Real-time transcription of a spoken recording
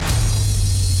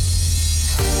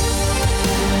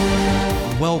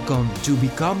Welcome to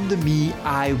Become the Me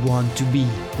I Want to Be,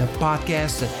 the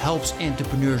podcast that helps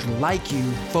entrepreneurs like you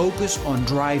focus on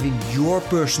driving your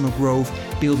personal growth,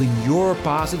 building your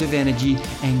positive energy,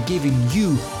 and giving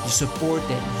you the support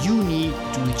that you need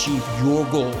to achieve your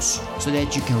goals so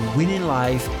that you can win in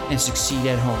life and succeed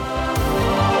at home.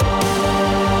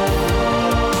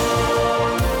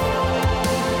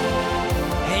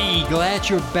 Hey, glad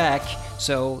you're back.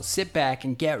 So sit back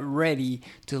and get ready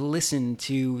to listen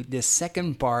to the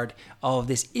second part of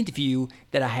this interview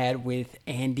that I had with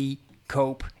Andy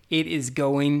Cope. It is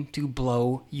going to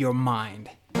blow your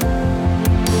mind.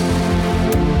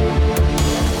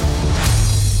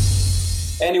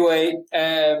 Anyway,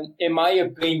 in my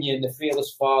opinion, the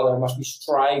fearless father must be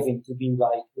striving to be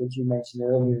like what you mentioned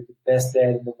earlier, the best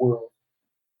dad in the world.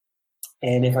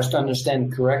 And if I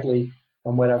understand correctly,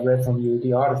 from what I've read from you,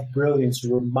 the art of brilliance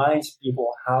reminds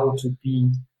people how to be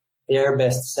their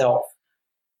best self.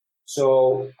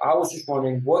 So I was just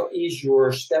wondering, what is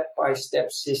your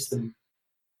step-by-step system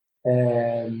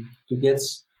to get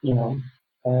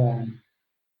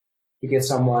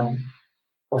someone,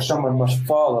 or someone must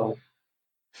follow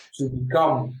to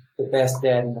become the best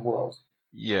dad in the world?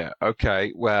 Yeah,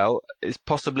 okay. Well, it's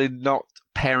possibly not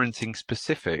parenting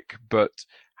specific, but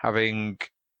having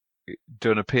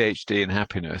done a PhD in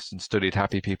happiness and studied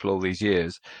happy people all these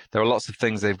years, there are lots of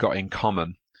things they've got in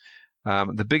common.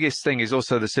 The biggest thing is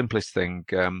also the simplest thing,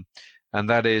 and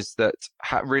that is that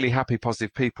really happy,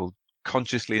 positive people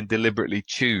consciously and deliberately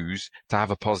choose to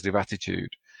have a positive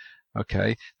attitude.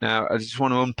 Okay, now I just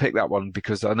want to unpick that one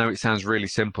because I know it sounds really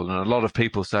simple, and a lot of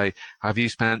people say, have you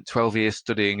spent 12 years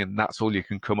studying and that's all you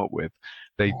can come up with?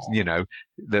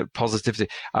 The positivity.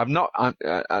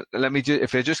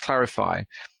 If I just clarify,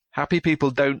 happy people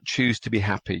don't choose to be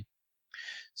happy.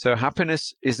 So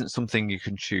happiness isn't something you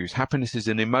can choose. Happiness is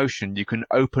an emotion. You can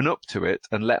open up to it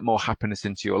and let more happiness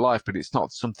into your life, but it's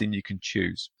not something you can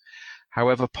choose.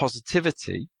 However,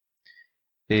 positivity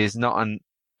is not an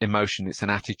emotion, it's an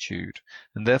attitude,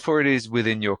 and therefore it is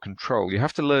within your control. You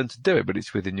have to learn to do it, but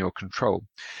it's within your control.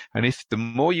 And if the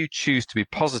more you choose to be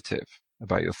positive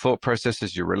about your thought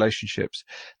processes, your relationships,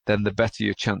 then the better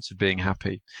your chance of being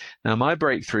happy. Now, my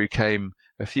breakthrough came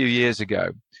a few years ago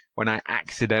when I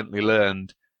accidentally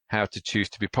learned how to choose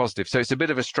to be positive. So it's a bit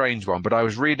of a strange one, but I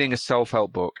was reading a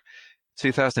self-help book,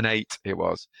 2008 it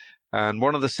was, and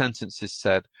one of the sentences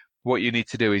said, what you need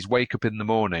to do is wake up in the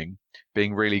morning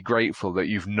being really grateful that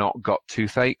you've not got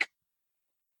toothache.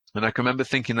 And I can remember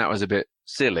thinking that was a bit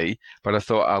silly, but I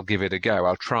thought I'll give it a go.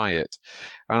 I'll try it.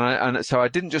 And so I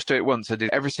didn't just do it once. I did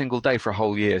every single day for a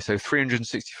whole year. So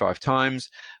 365 times,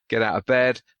 get out of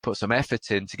bed, put some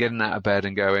effort into getting out of bed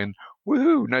and going,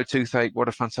 woohoo, no toothache. What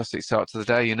a fantastic start to the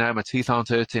day. You know, my teeth aren't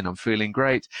hurting. I'm feeling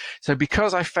great. So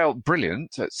because I felt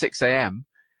brilliant at 6 a.m.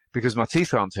 because my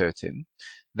teeth aren't hurting,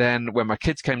 then when my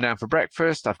kids came down for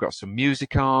breakfast, I've got some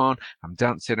music on, I'm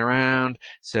dancing around,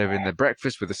 serving their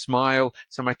breakfast with a smile.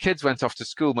 So my kids went off to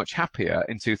school much happier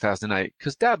in 2008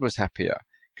 because Dad was happier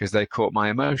because they caught my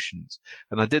emotions.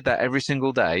 And I did that every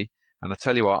single day. And I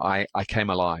tell you what, I came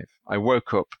alive. I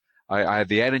woke up. I had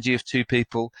the energy of two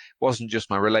people. It wasn't just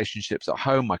my relationships at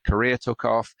home. My career took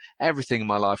off. Everything in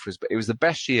my life it was the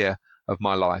best year of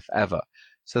my life ever.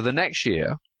 So the next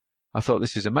year, I thought,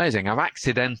 this is amazing. I've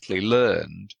accidentally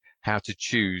learned how to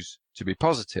choose to be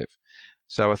positive.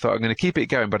 So I thought, I'm going to keep it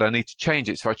going, but I need to change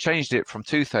it. So I changed it from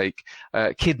toothache,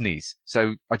 kidneys.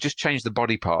 So I just changed the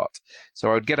body part. So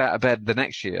I would get out of bed the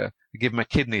next year, give my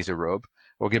kidneys a rub,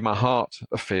 or give my heart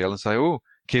a feel and say, oh,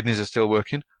 kidneys are still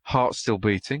working, heart's still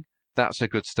beating. That's a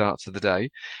good start to the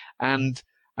day. And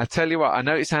I tell you what, I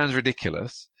know it sounds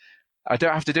ridiculous. I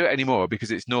don't have to do it anymore because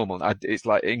it's normal. It's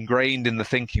like ingrained in the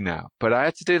thinking now. But I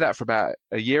had to do that for about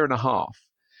a year and a half.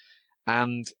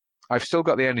 And I've still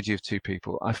got the energy of two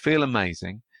people. I feel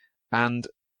amazing. And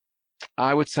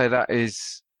I would say that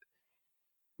is,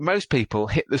 most people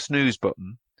hit the snooze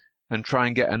button and try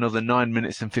and get another 9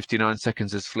 minutes and 59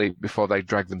 seconds of sleep before they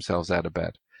drag themselves out of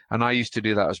bed. And I used to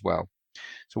do that as well.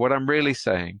 So what I'm really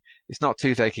saying, it's not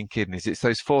toothache and kidneys. It's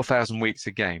those 4,000 weeks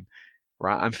a game,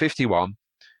 right? I'm 51.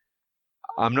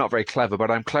 I'm not very clever, but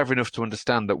I'm clever enough to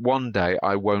understand that one day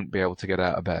I won't be able to get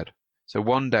out of bed. So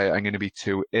one day I'm going to be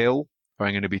too ill or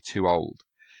I'm going to be too old.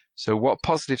 So what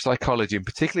positive psychology, and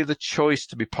particularly the choice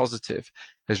to be positive,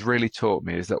 has really taught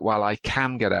me is that while I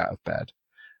can get out of bed,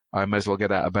 I may as well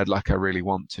get out of bed like I really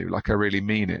want to, like I really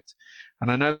mean it. And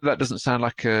I know that doesn't sound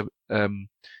like a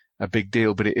big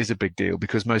deal, but it is a big deal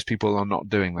because most people are not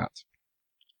doing that.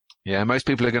 Yeah, most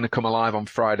people are going to come alive on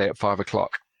Friday at 5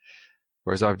 o'clock.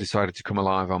 Whereas I've decided to come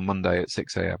alive on Monday at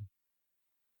 6 a.m.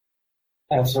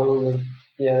 Absolutely.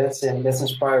 Yeah, that's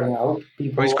inspiring. I hope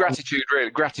Well, it's people.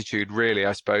 gratitude, really,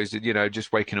 I suppose,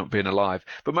 just waking up, being alive.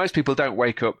 But most people don't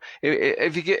wake up.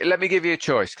 If you let me give you a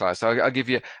choice, Klaus. I'll give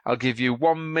you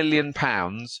 £1 million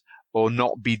or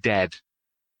not be dead.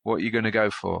 What are you going to go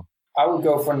for? I would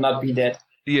go for not be dead.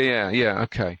 Yeah.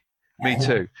 Okay. Me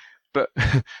too. But you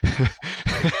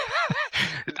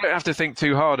don't have to think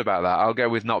too hard about that. I'll go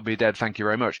with not be dead. Thank you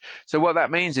very much. So what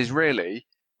that means is really,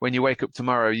 when you wake up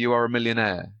tomorrow, you are a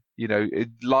millionaire.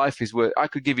 Life is worth. I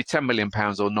could give you £10 million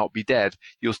or not be dead.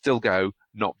 You'll still go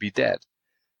not be dead.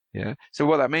 Yeah. So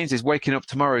what that means is waking up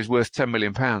tomorrow is worth £10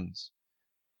 million,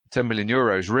 10 million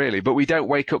euros, really. But we don't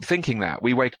wake up thinking that.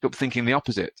 We wake up thinking the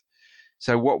opposite.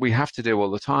 So what we have to do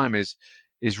all the time is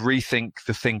rethink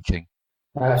the thinking.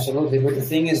 Absolutely, but the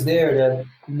thing is there that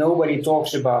nobody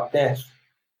talks about death.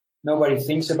 Nobody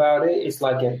thinks about it. It's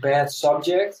like a bad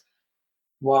subject.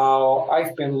 While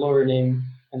I've been learning,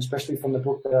 and especially from the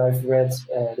book that I've read,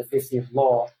 The 50th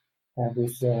Law,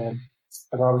 with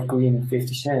Robert Greene and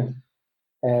 50 Cent,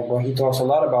 where he talks a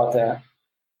lot about that.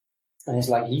 And it's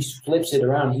like he flips it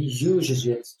around. He uses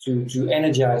it to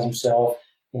energize himself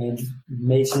and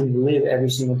makes him live every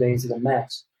single day to the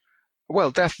max.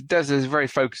 Well, death is a very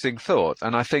focusing thought.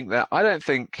 And I don't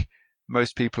think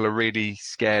most people are really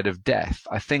scared of death.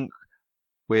 I think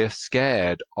we're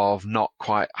scared of not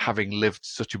quite having lived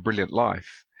such a brilliant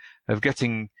life, of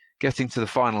getting to the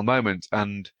final moment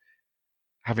and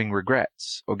having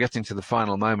regrets, or getting to the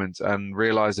final moment and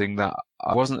realizing that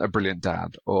I wasn't a brilliant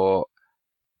dad, or,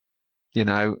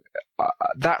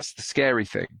 that's the scary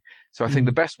thing. So I think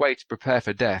the best way to prepare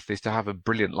for death is to have a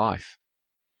brilliant life.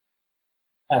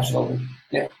 Absolutely.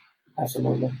 Yeah,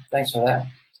 absolutely. Thanks for that.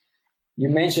 You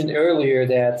mentioned earlier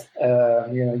that,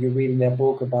 you're reading that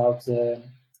book about children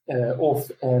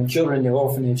in the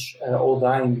orphanage all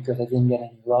dying because they didn't get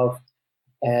any love.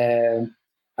 And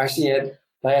I see it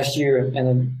last year,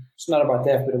 and it's not about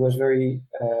death, but it was very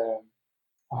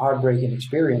heartbreaking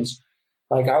experience.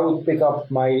 Like, I would pick up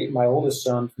my oldest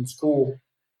son from school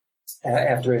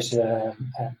after his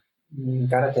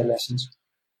karate lessons.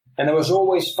 And there was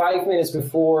always 5 minutes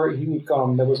before he would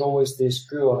come, there was always this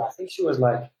girl, and I think she was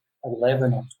like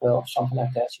 11 or 12, something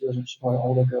like that. She was an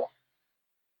older girl.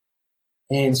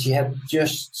 And she had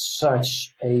just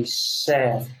such a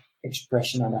sad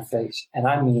expression on her face. And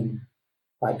I mean,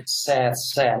 like sad,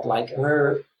 like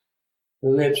her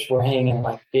lips were hanging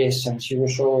like this, and she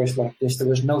was always like this. There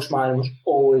was no smile, it was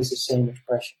always the same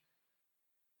expression.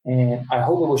 And I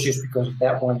hope it was just because of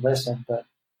that one lesson, but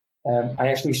I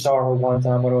actually saw her one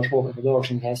time when I was walking the dogs,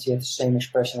 and she had the same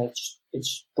expression. It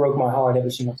just broke my heart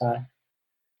every single time.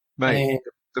 Mate,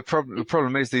 the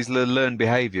problem is these learned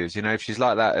behaviours. If she's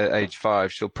like that at age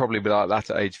 5, she'll probably be like that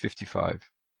at age 55.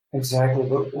 Exactly.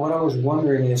 But what I was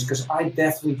wondering is, because I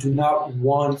definitely do not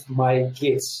want my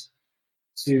kids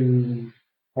to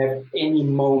have any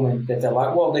moment that they're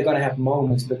like, well, they're going to have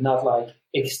moments, but not like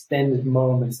extended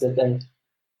moments that they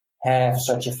have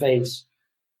such a face.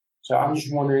 So I'm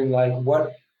just wondering, like,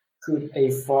 what could a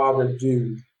father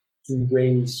do to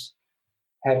raise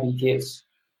happy kids?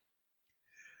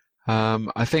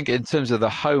 I think in terms of the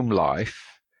home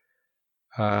life,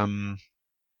 I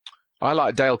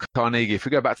like Dale Carnegie. If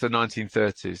we go back to the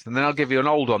 1930s, and then I'll give you an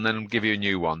old one, then I'll give you a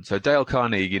new one. So Dale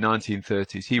Carnegie,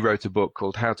 1930s, he wrote a book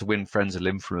called How to Win Friends and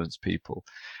Influence People,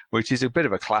 which is a bit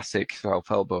of a classic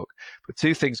self-help book. But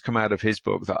two things come out of his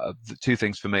book, two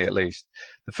things for me at least.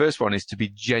 The first one is to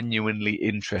be genuinely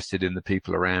interested in the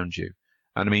people around you.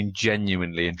 And I mean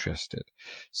genuinely interested.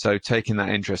 So taking that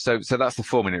interest. So that's the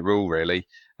 4-minute rule, really,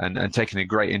 and taking a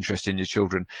great interest in your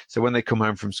children. So when they come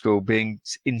home from school, being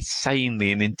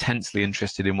insanely and intensely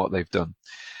interested in what they've done.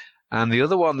 And the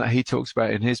other one that he talks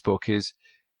about in his book is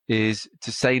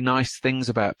to say nice things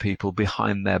about people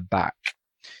behind their back.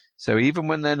 So even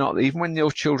when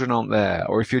your children aren't there,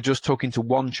 or if you're just talking to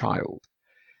one child,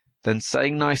 then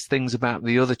saying nice things about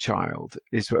the other child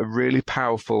is a really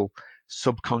powerful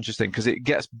subconscious thing, because it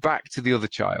gets back to the other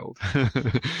child.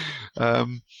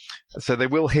 So they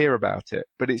will hear about it,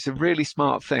 but it's a really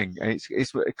smart thing.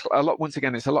 It's a lot, once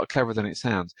again, it's a lot cleverer than it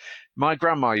sounds. My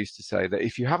grandma used to say that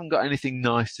if you haven't got anything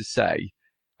nice to say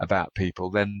about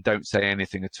people, then don't say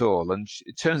anything at all. And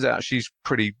it turns out she's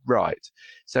pretty right.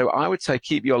 So I would say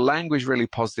keep your language really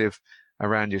positive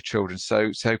around your children.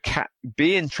 So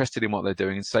be interested in what they're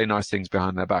doing and say nice things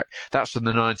behind their back. That's from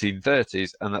the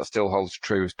 1930s, and that still holds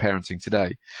true as parenting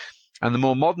today. And the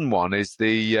more modern one is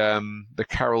the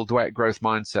Carol Dweck growth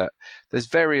mindset. There's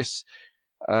various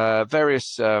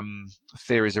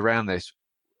theories around this.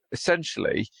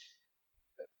 Essentially,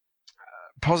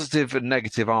 positive and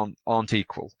negative aren't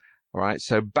equal. All right.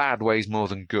 So bad weighs more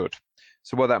than good.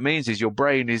 So what that means is your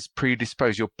brain is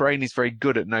predisposed. Your brain is very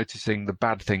good at noticing the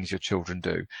bad things your children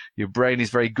do. Your brain is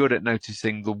very good at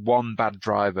noticing the one bad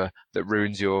driver that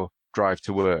ruins your drive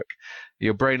to work.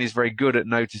 Your brain is very good at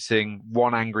noticing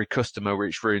one angry customer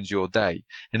which ruins your day,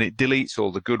 and it deletes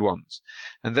all the good ones.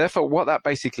 And therefore, what that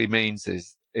basically means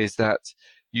is that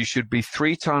you should be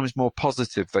 3 times more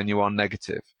positive than you are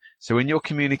negative. So in your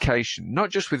communication,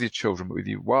 not just with your children, but with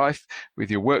your wife,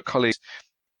 with your work colleagues,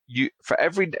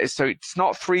 so it's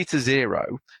not 3 to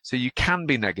 0, so you can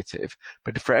be negative,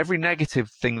 but for every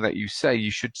negative thing that you say, you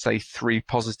should say 3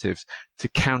 positives to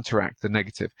counteract the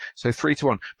negative. So 3 to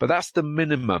 1, but that's the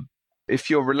minimum. If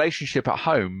your relationship at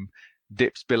home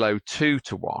dips below 2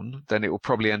 to 1, then it will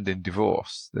probably end in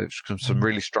divorce. There's some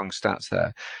really strong stats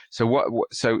there. So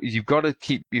so you've got to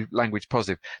keep your language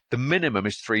positive. The minimum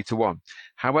is 3 to 1.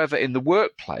 However, in the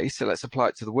workplace, so let's apply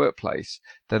it to the workplace,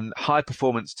 then high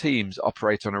performance teams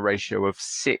operate on a ratio of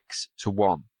 6 to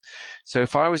 1. So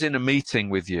if I was in a meeting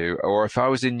with you, or if I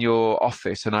was in your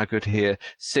office and I could hear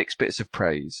 6 bits of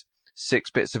praise, 6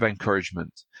 bits of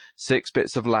encouragement, 6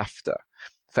 bits of laughter,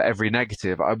 for every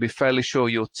negative, I'd be fairly sure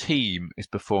your team is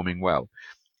performing well.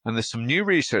 And there's some new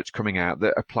research coming out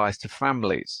that applies to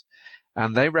families.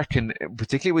 And they reckon,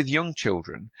 particularly with young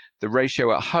children, the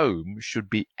ratio at home should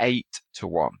be 8 to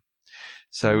 1.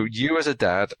 So you as a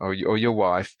dad or your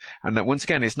wife, and that once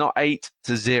again, it's not 8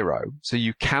 to 0. So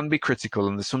you can be critical,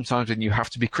 and there's sometimes when you have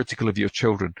to be critical of your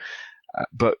children.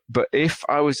 But if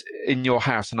I was in your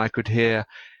house and I could hear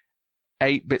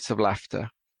 8 bits of laughter,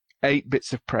 8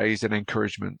 bits of praise and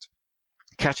encouragement,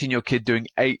 catching your kid doing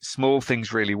 8 small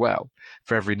things really well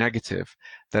for every negative,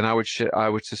 then I would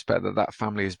suspect that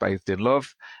family is bathed in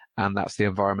love, and that's the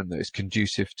environment that is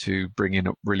conducive to bringing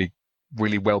up really,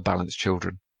 really well-balanced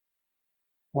children.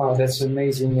 Wow, that's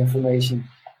amazing information.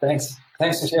 Thanks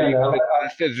for sharing that.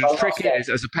 The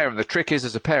trick is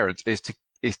as a parent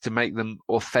is to make them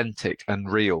authentic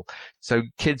and real. So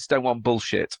kids don't want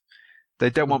bullshit. They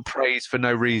don't want praise for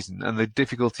no reason, and the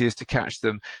difficulty is to catch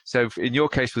them. So in your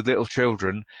case with little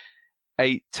children,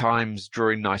 8 times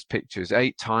drawing nice pictures,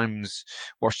 8 times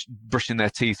brushing their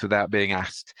teeth without being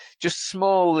asked. Just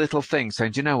small little things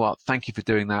saying, do you know what? Thank you for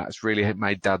doing that. It's really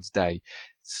made Dad's day.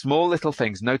 Small little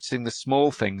things, noticing the small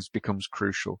things becomes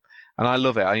crucial. And I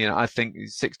love it. I think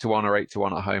 6 to 1 or 8 to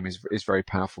 1 at home is very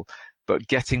powerful. But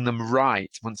getting them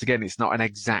right, once again, it's not an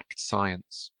exact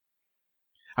science.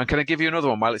 And can I give you another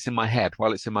one while it's in my head?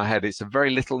 It's a very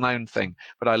little known thing,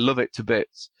 but I love it to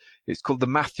bits. It's called the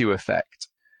Matthew effect.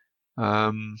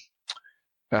 I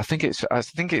think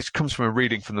it comes from a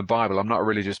reading from the Bible. I'm not a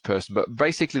religious person, but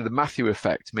basically the Matthew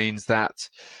effect means that,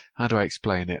 how do I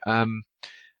explain it?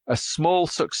 A small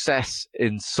success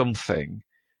in something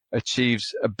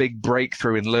achieves a big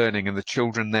breakthrough in learning, and the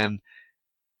children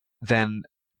then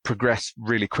progress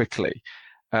really quickly.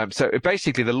 So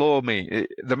basically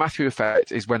the Matthew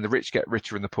effect is when the rich get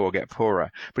richer and the poor get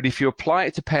poorer. But if you apply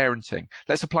it to parenting,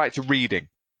 let's apply it to reading.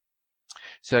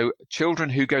 So children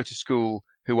who go to school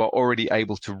who are already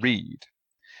able to read,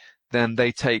 then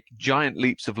they take giant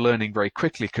leaps of learning very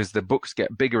quickly because the books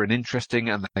get bigger and interesting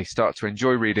and they start to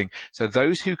enjoy reading. So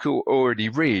those who can already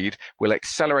read will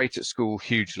accelerate at school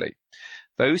hugely.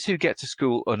 Those who get to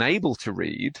school unable to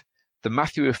read, the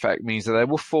Matthew effect means that they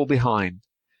will fall behind.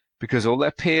 Because all their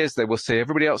peers, they will see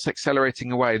everybody else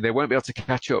accelerating away. They won't be able to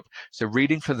catch up. So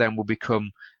reading for them will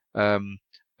become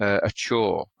a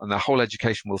chore, and their whole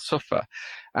education will suffer.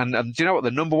 And do you know what the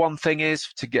number one thing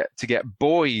is to get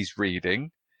boys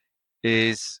reading?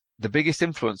 Is the biggest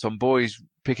influence on boys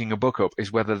picking a book up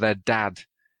is whether their dad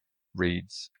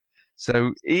reads.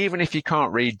 So even if you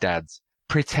can't read, dads,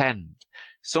 pretend.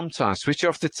 Sometimes switch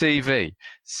off the TV,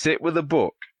 sit with a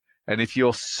book, and if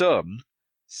your son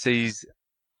sees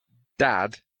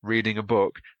Dad reading a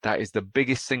book, that is the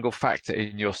biggest single factor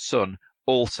in your son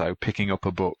also picking up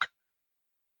a book.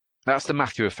 That's the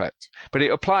Matthew effect. But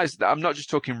it applies, I'm not just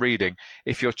talking reading.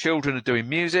 If your children are doing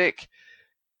music,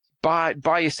 buy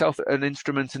yourself an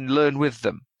instrument and learn with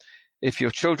them. If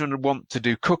your children want to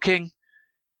do cooking,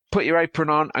 put your apron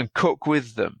on and cook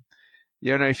with them.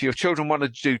 If your children want to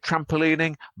do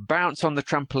trampolining, bounce on the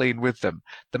trampoline with them.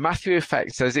 The Matthew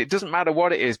effect says it doesn't matter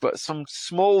what it is, but some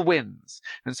small wins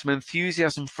and some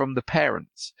enthusiasm from the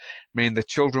parents mean the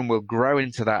children will grow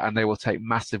into that and they will take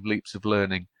massive leaps of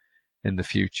learning in the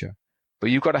future. But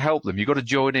you've got to help them. You've got to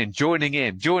join in. Joining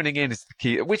in is the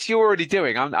key, which you're already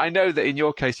doing. I know that in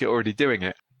your case, you're already doing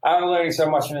it. I'm learning so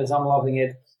much from this. I'm loving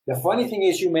it. The funny thing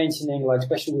is you mentioning,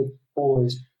 especially with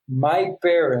boys, my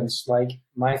parents,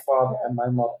 my father and my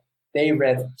mother, they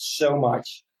read so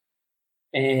much.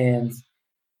 And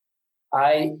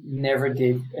I never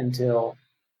did until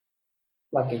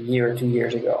like a year or 2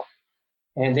 years ago.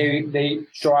 And they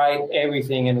tried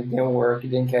everything and it didn't work.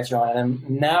 It didn't catch on. And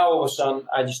now all of a sudden,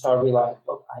 I just started realizing,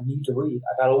 look, I need to read.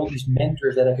 I got all these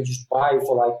mentors that I could just buy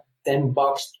for like $10,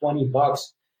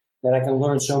 $20 that I can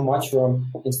learn so much from.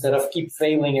 Instead of keep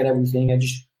failing at everything, I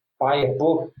just buy a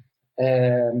book.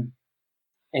 And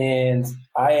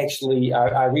I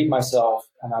read myself,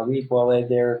 and I read while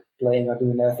they're playing or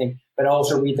doing their thing, but I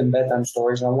also read them bedtime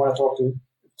stories. And I want to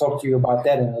talk to you about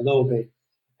that in a little bit.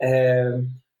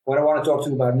 What I want to talk to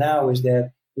you about now is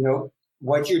that,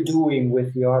 what you're doing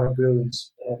with the Art of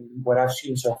Brilliance and what I've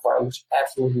seen so far looks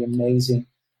absolutely amazing.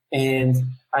 And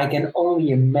I can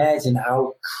only imagine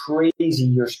how crazy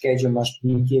your schedule must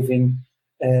be giving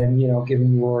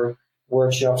your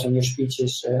workshops and your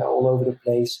speeches all over the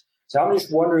place. So I'm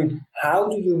just wondering, how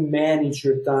do you manage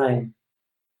your time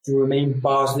to remain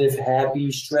positive,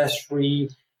 happy, stress-free,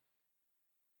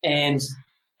 and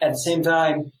at the same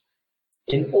time,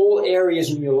 in all areas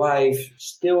in your life,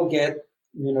 still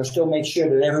make sure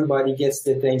that everybody gets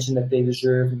the attention that they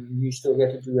deserve, and you still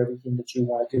get to do everything that you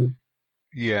want to do?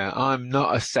 Yeah, I'm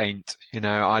not a saint.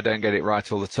 I don't get it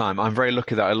right all the time. I'm very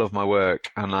lucky that I love my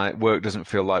work, and work doesn't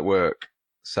feel like work.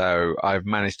 So I've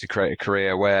managed to create a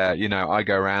career where, I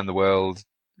go around the world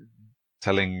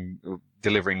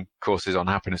delivering courses on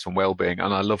happiness and well-being,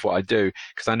 and I love what I do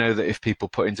because I know that if people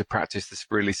put into practice this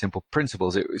really simple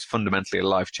principles, it is fundamentally a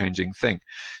life-changing thing.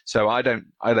 So I don't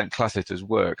class it as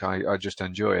work. I just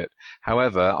enjoy it.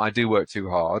 However, I do work too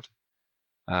hard.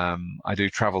 I do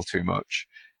travel too much,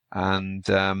 and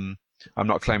I'm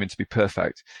not claiming to be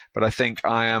perfect, but I think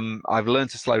I've learned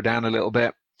to slow down a little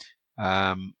bit.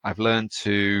 I've learned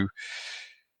to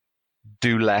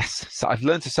do less. So I've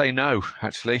learned to say no,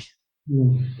 actually.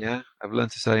 Yeah, I've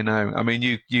learned to say no. I mean,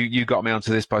 you got me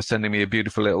onto this by sending me a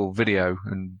beautiful little video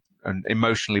and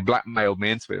emotionally blackmailed me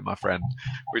into it, my friend,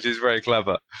 which is very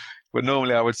clever. But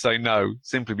normally I would say no,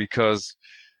 simply because,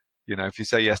 if you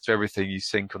say yes to everything, you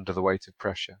sink under the weight of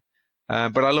pressure.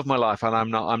 But I love my life, and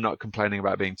I'm not complaining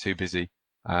about being too busy.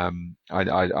 I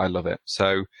love it.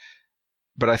 So,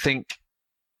 but I think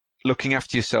looking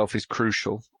after yourself is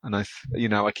crucial, and I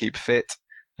keep fit.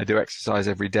 I do exercise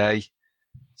every day.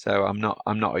 So I'm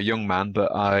not a young man,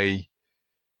 but I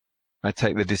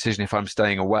take the decision if I'm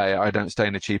staying away. I don't stay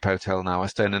in a cheap hotel now. I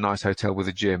stay in a nice hotel with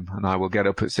a gym, and I will get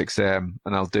up at 6 a.m.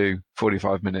 and I'll do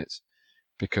 45 minutes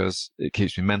because it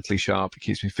keeps me mentally sharp, it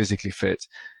keeps me physically fit,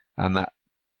 and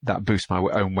that boosts my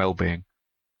own well-being.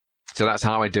 So that's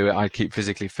how I do it. I keep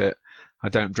physically fit. I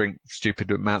don't drink stupid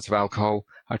amounts of alcohol.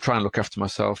 I try and look after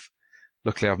myself.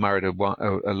 Luckily, I've married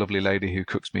a lovely lady who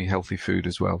cooks me healthy food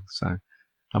as well. So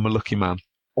I'm a lucky man.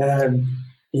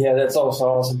 Yeah, that's also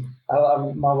awesome.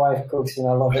 My wife cooks, and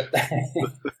I love it.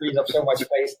 It frees up so much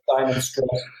space, time, and stress.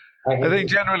 I think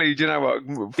generally, do you know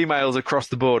what? Females across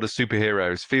the board are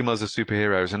superheroes. Females are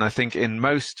superheroes. And I think in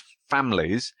most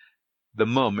families, the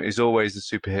mum is always the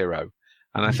superhero.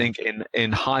 And I think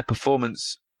in high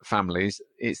performance families,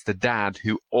 it's the dad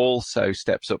who also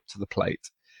steps up to the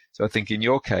plate. So I think in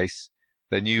your case,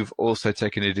 then you've also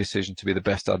taken a decision to be the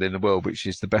best dad in the world, which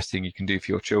is the best thing you can do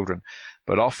for your children.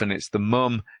 But often it's the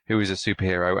mum who is a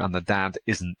superhero and the dad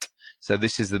isn't. So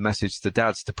this is the message to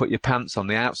dads, to put your pants on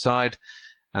the outside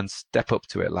and step up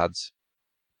to it, lads.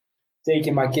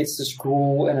 Taking my kids to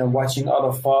school and then watching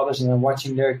other fathers and then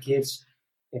watching their kids,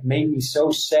 it made me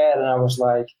so sad. And I was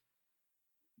like,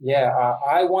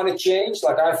 I want to change.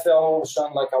 Like I felt all of a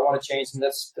sudden like I want to change, and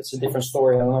that's a different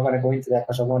story. I'm not going to go into that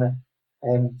because I want to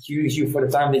use you for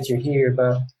the time that you're here.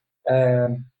 But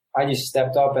I just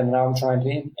stepped up, and now I'm trying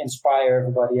to inspire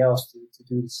everybody else to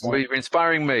do the same. Well, you're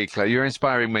inspiring me, Clay. You're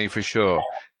inspiring me for sure.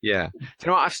 Yeah. Do you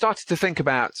know what? I've started to think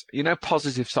about,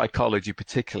 positive psychology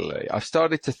particularly. I've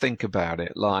started to think about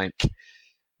it like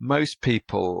most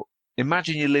people.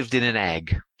 Imagine you lived in an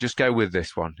egg. Just go with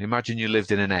this one. Imagine you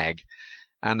lived in an egg.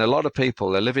 And a lot of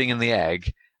people are living in the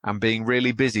egg and being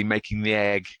really busy making the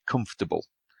egg comfortable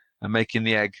and making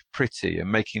the egg pretty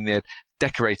and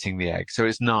decorating the egg so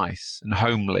it's nice and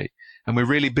homely. And we're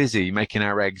really busy making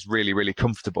our eggs really, really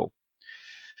comfortable.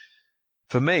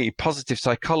 For me, positive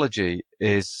psychology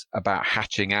is about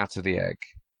hatching out of the egg.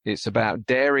 It's about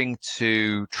daring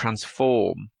to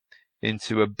transform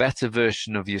into a better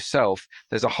version of yourself.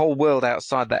 There's a whole world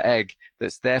outside that egg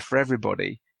that's there for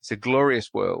everybody. It's a glorious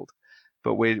world.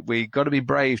 But we got to be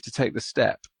brave to take the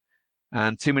step.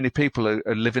 And too many people are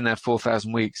living their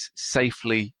 4,000 weeks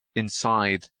safely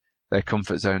inside their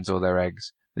comfort zones or their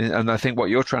eggs. And I think what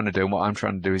you're trying to do and what I'm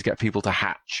trying to do is get people to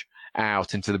hatch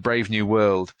out into the brave new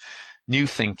world, new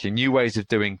thinking, new ways of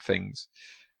doing things.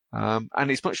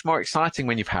 And it's much more exciting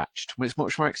when you've hatched. It's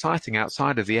much more exciting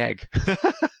outside of the egg.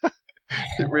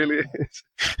 It really is.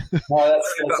 Well,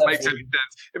 that makes any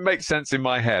sense. It makes sense in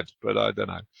my head, but I don't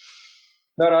know.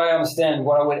 No, I understand.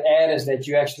 What I would add is that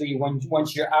you actually,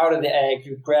 once you're out of the egg,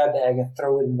 you grab the egg and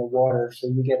throw it in the water, so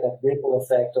you get that ripple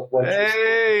effect of what.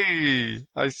 Hey,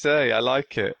 I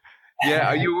like it. Yeah,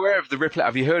 are you aware of the ripple?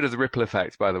 Have you heard of the ripple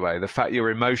effect, by the way? The fact your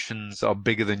emotions are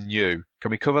bigger than you.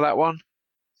 Can we cover that one?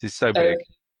 This is so big.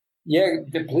 Yeah,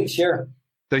 please share.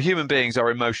 So human beings are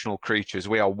emotional creatures.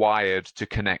 We are wired to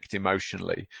connect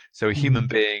emotionally. So a human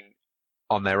being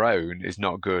on their own is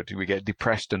not good. We get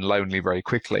depressed and lonely very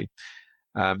quickly.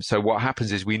 So what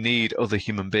happens is we need other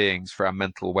human beings for our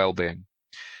mental well-being.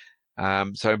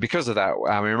 So because of that,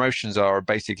 our emotions are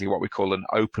basically what we call an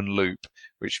open loop,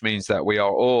 which means that we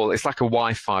are all, it's like a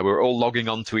Wi-Fi. We're all logging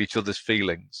onto each other's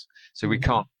feelings. So you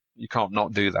can't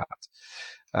not do that.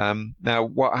 Now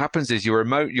what happens is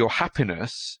your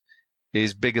happiness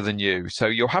is bigger than you. So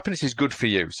your happiness is good for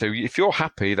you. So if you're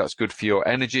happy, that's good for your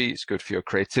energy. It's good for your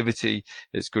creativity.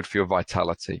 It's good for your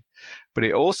vitality, but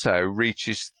it also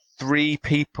reaches 3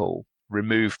 people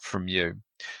removed from you.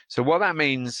 So what that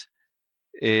means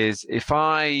is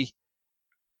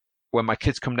when my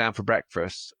kids come down for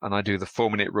breakfast and I do the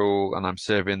 4-minute rule and I'm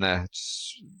serving there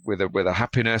with a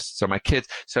happiness. So my kids,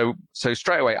 so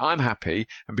straight away I'm happy.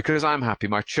 And because I'm happy,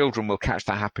 my children will catch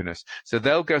that happiness. So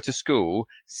they'll go to school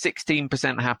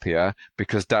 16% happier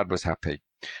because dad was happy.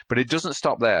 But it doesn't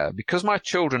stop there. Because my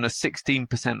children are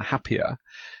 16% happier,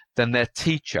 then their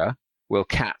teacher will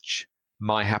catch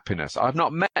my happiness. I've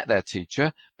not met their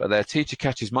teacher, but their teacher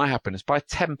catches my happiness by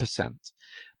 10%.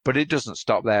 But it doesn't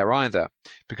stop there either,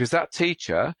 because that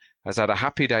teacher has had a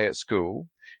happy day at school,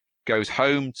 goes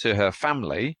home to her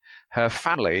family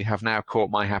have now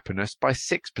caught my happiness by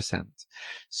 6%.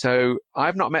 So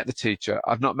I've not met the teacher,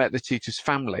 I've not met the teacher's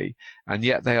family, and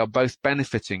yet they are both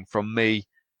benefiting from me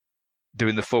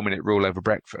doing the 4-minute rule over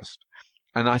breakfast.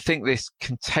 And I think this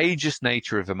contagious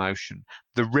nature of emotion,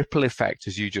 the ripple effect,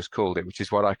 as you just called it, which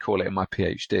is what I call it in my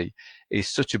PhD, is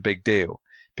such a big deal,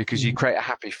 because you create a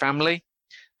happy family.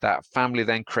 That family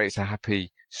then creates a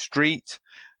happy street.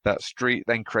 That street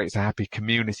then creates a happy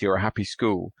community or a happy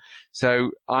school.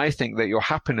 So I think that your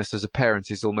happiness as a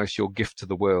parent is almost your gift to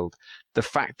the world. The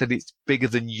fact that it's bigger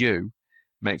than you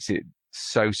makes it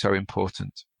so, so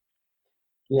important.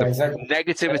 Yeah, exactly.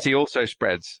 Negativity also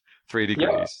spreads 3 degrees.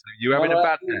 Yeah. So you're having a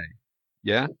bad day.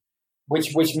 Yeah.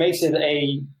 Which makes it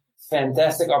a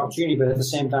fantastic opportunity, but at the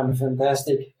same time, a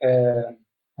fantastic, I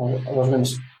was going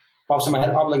to pops in my head,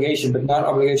 obligation, but not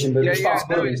obligation, but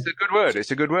responsibility. No, it's a good word.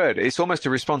 It's a good word. It's almost a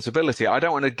responsibility. I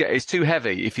don't want to it's too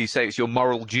heavy if you say it's your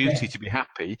moral duty to be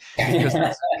happy, because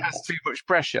that's too much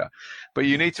pressure. But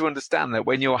you need to understand that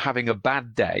when you're having a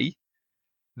bad day,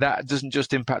 that doesn't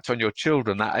just impact on your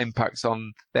children, that impacts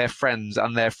on their friends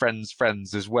and their friends'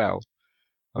 friends as well.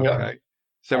 Okay. Yeah.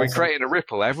 So we're creating a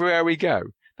ripple everywhere we go.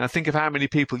 Now think of how many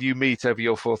people you meet over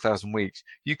your 4,000 weeks.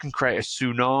 You can create a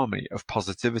tsunami of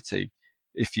positivity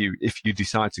if you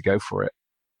decide to go for it.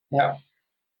 Yeah.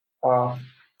 Wow.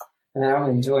 And I'm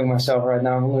enjoying myself right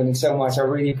now. I'm learning so much. I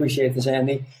really appreciate this,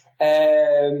 Andy.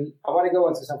 I want to go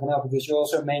into something else, because you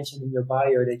also mentioned in your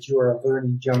bio that you are a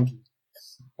learning junkie.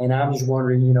 And I'm just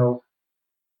wondering,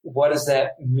 what does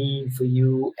that mean for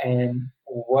you, and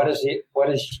what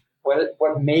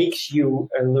makes you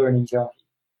a learning junkie?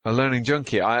 A learning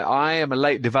junkie. I am a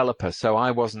late developer, so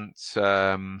I wasn't,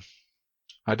 I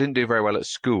didn't do very well at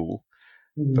school.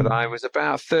 But I was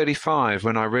about 35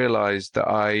 when I realized that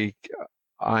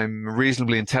I'm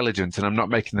reasonably intelligent and I'm not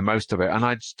making the most of it. And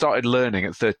I started learning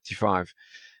at 35,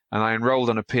 and I enrolled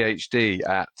on a PhD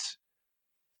at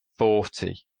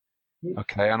 40.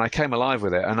 Okay. And I came alive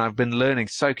with it, and I've been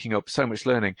soaking up so much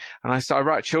learning. And I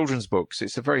write children's books.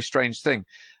 It's a very strange thing.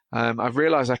 I've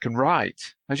realized I can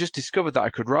write. I just discovered that I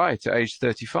could write at age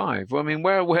 35. Well, I mean,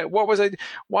 what was I?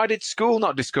 Why did school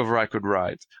not discover I could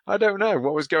write? I don't know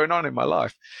what was going on in my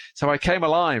life. So I came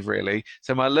alive, really.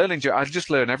 So my learning, I just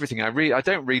learn everything. I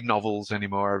don't read novels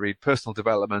anymore. I read personal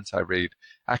development. I read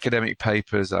academic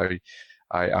papers. I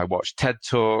watch TED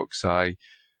Talks. I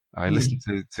listen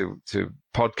to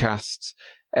podcasts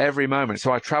every moment.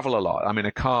 So I travel a lot. I'm in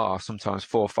a car sometimes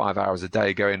 4 or 5 hours a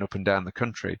day going up and down the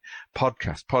country.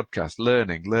 Podcast,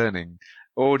 learning,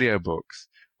 audiobooks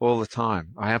all the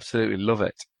time. I absolutely love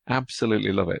it.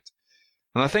 Absolutely love it.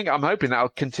 And I'm hoping that'll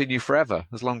continue forever,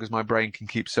 as long as my brain can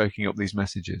keep soaking up these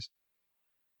messages.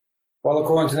 Well,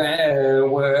 according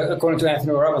to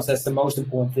Anthony Robbins, that's the most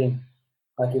important thing.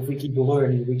 Like, if we keep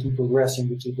learning, we keep progressing,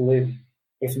 we keep living.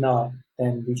 If not,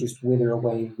 then we just wither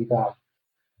away and we die.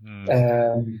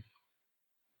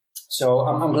 So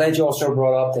I'm glad you also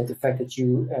brought up that the fact that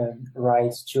you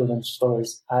write children's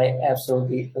stories. I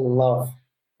absolutely love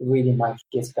reading my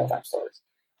kids' bedtime stories.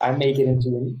 I make it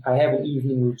I have an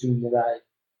evening routine that I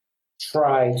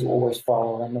try to always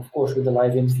follow. And of course, with the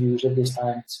live interviews at this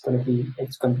time, it's going to be a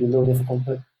little difficult.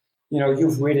 But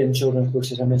you've written children's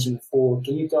books, as I mentioned before.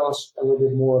 Can you tell us a little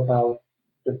bit more about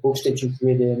the books that you've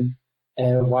written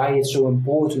and why it's so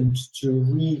important to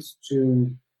read to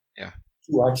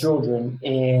our children,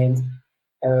 and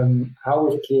how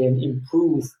it can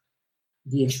improve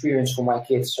the experience for my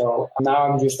kids? So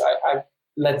now I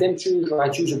let them choose. I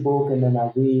choose a book and then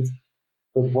I read.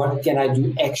 But what can I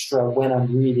do extra when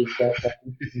I'm reading? That's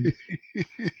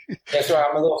why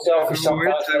I'm a little selfish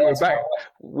sometimes.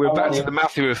 We're back to the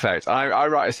Matthew effect. I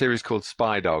write a series called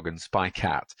Spy Dog and Spy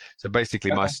Cat. So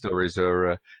basically my stories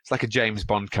are, it's like a James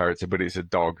Bond character, but it's a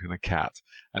dog and a cat.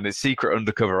 And it's secret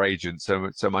undercover agent. So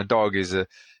my dog is an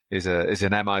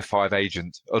MI5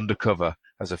 agent undercover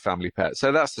as a family pet.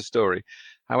 So that's the story.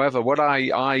 However, what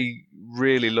I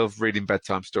really love reading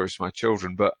bedtime stories to my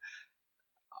children, but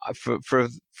for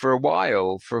a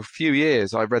while, for a few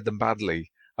years, I read them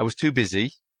badly. I was too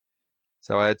busy,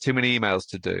 so I had too many emails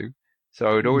to do. So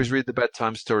I would always read the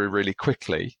bedtime story really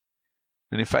quickly.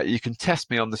 And in fact, you can test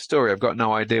me on the story. I've got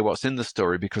no idea what's in the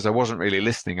story because I wasn't really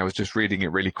listening. I was just reading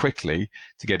it really quickly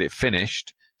to get it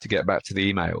finished, to get back to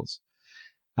the emails.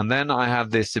 And then I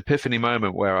had this epiphany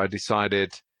moment where I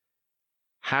decided,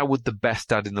 how would the best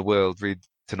dad in the world read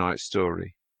tonight's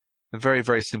story? A very,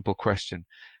 very simple question.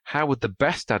 How would the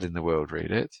best dad in the world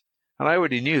read it? And I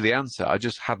already knew the answer. I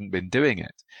just hadn't been doing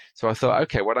it. So I thought,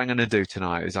 okay, what I'm going to do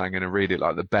tonight is I'm going to read it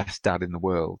like the best dad in the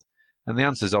world. And the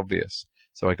answer's obvious.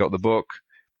 So I got the book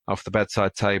off the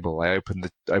bedside table. I opened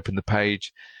the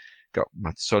page,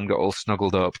 my son got all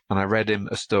snuggled up, and I read him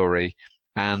a story.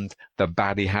 And the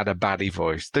baddie had a baddie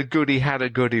voice. The goodie had a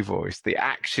goodie voice. The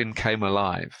action came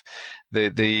alive.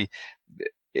 The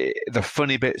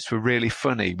funny bits were really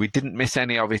funny. We didn't miss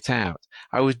any of it out.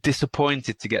 I was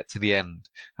disappointed to get to the end,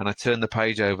 and I turned the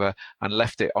page over and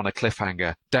left it on a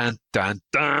cliffhanger. Dun, dun,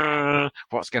 dun.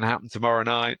 What's going to happen tomorrow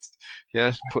night?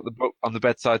 Yes, put the book on the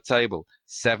bedside table.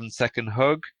 7-second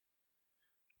hug.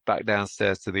 Back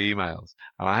downstairs to the emails.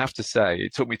 And I have to say,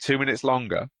 it took me 2 minutes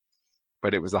longer,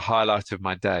 but it was the highlight of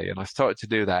my day. And I started to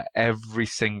do that every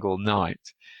single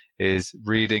night, is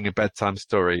reading a bedtime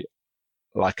story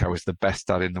like I was the best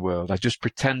dad in the world. I just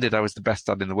pretended I was the best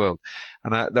dad in the world.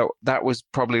 And that was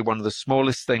probably one of the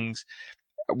smallest things.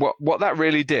 What that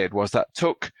really did was that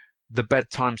took the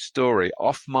bedtime story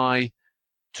off my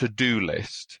to-do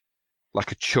list,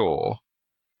 like a chore,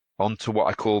 onto what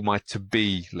I call my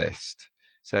to-be list.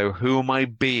 So who am I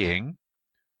being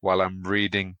while I'm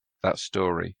reading that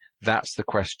story? That's the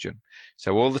question.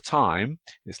 So all the time,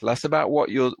 it's less about what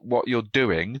you're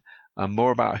doing and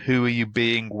more about who are you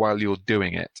being while you're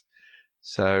doing it.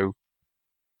 So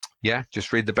yeah,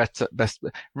 just read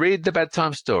read the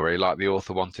bedtime story like the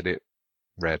author wanted it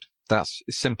read. It's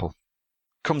simple.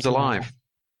 Comes alive.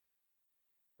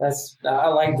 I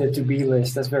like the to-be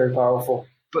list. That's very powerful.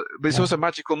 But it's also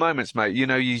magical moments, mate.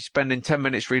 You spending 10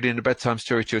 minutes reading a bedtime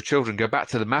story to your children. Go back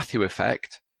to the Matthew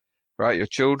effect, right? Your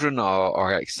children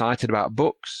are excited about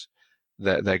books.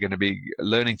 They're going to be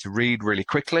learning to read really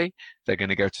quickly. They're going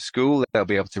to go to school. They'll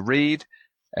be able to read.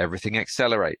 Everything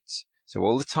accelerates. So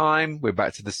all the time, we're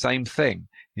back to the same thing.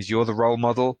 You're the role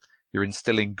model. You're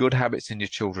instilling good habits in your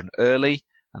children early,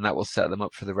 and that will set them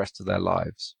up for the rest of their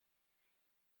lives.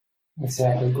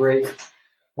 Exactly. Great.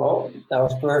 Well, that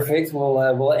was perfect.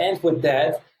 We'll end with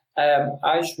that.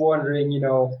 I was wondering,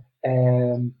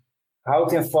 how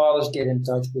can fathers get in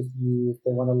touch with you if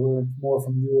they want to learn more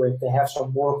from you, or if they have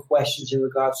some more questions in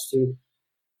regards to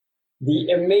the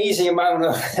amazing amount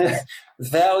of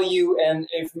value and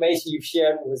information you've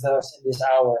shared with us in this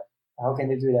hour? How can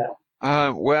they do that?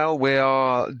 Well, we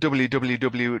are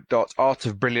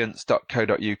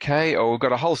www.artofbrilliance.co.uk, or we've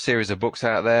got a whole series of books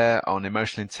out there on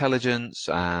emotional intelligence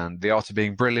and the art of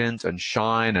being brilliant and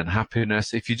shine and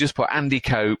happiness. If you just put Andy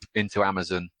Cope into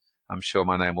Amazon, I'm sure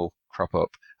my name will crop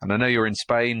up. And I know you're in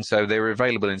Spain, so they're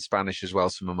available in Spanish as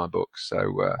well, some of my books.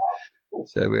 So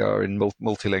we are in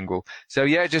multilingual. So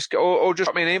yeah, just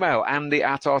drop me an email,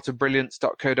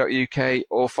 andy@artofbrilliance.co.uk,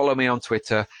 or follow me on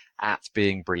Twitter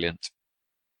 @beingbrilliant.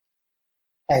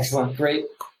 Excellent. Great.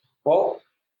 Well,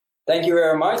 thank you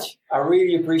very much. I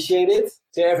really appreciate it.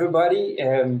 To everybody,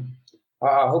 I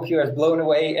hope you have blown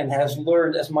away and has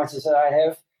learned as much as I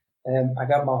have. I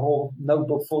got my whole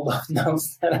notebook full of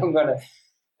notes that I'm going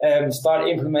to start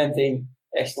implementing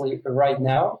actually right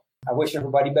now. I wish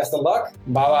everybody best of luck.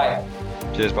 Bye-bye.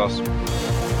 Cheers, boss.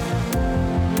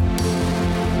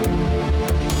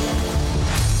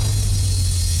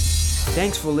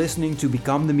 Thanks for listening to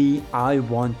Become the Me I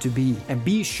Want to Be. And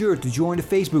be sure to join the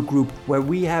Facebook group where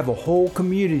we have a whole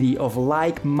community of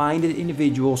like-minded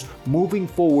individuals moving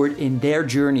forward in their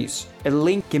journeys. A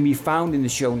link can be found in the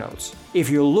show notes. If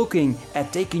you're looking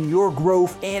at taking your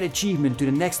growth and achievement to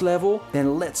the next level,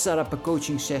 then let's set up a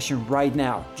coaching session right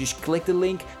now. Just click the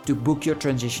link to book your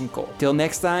transition call. Till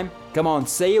next time, come on,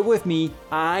 say it with me.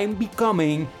 I'm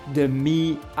becoming the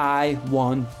me I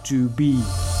want to be.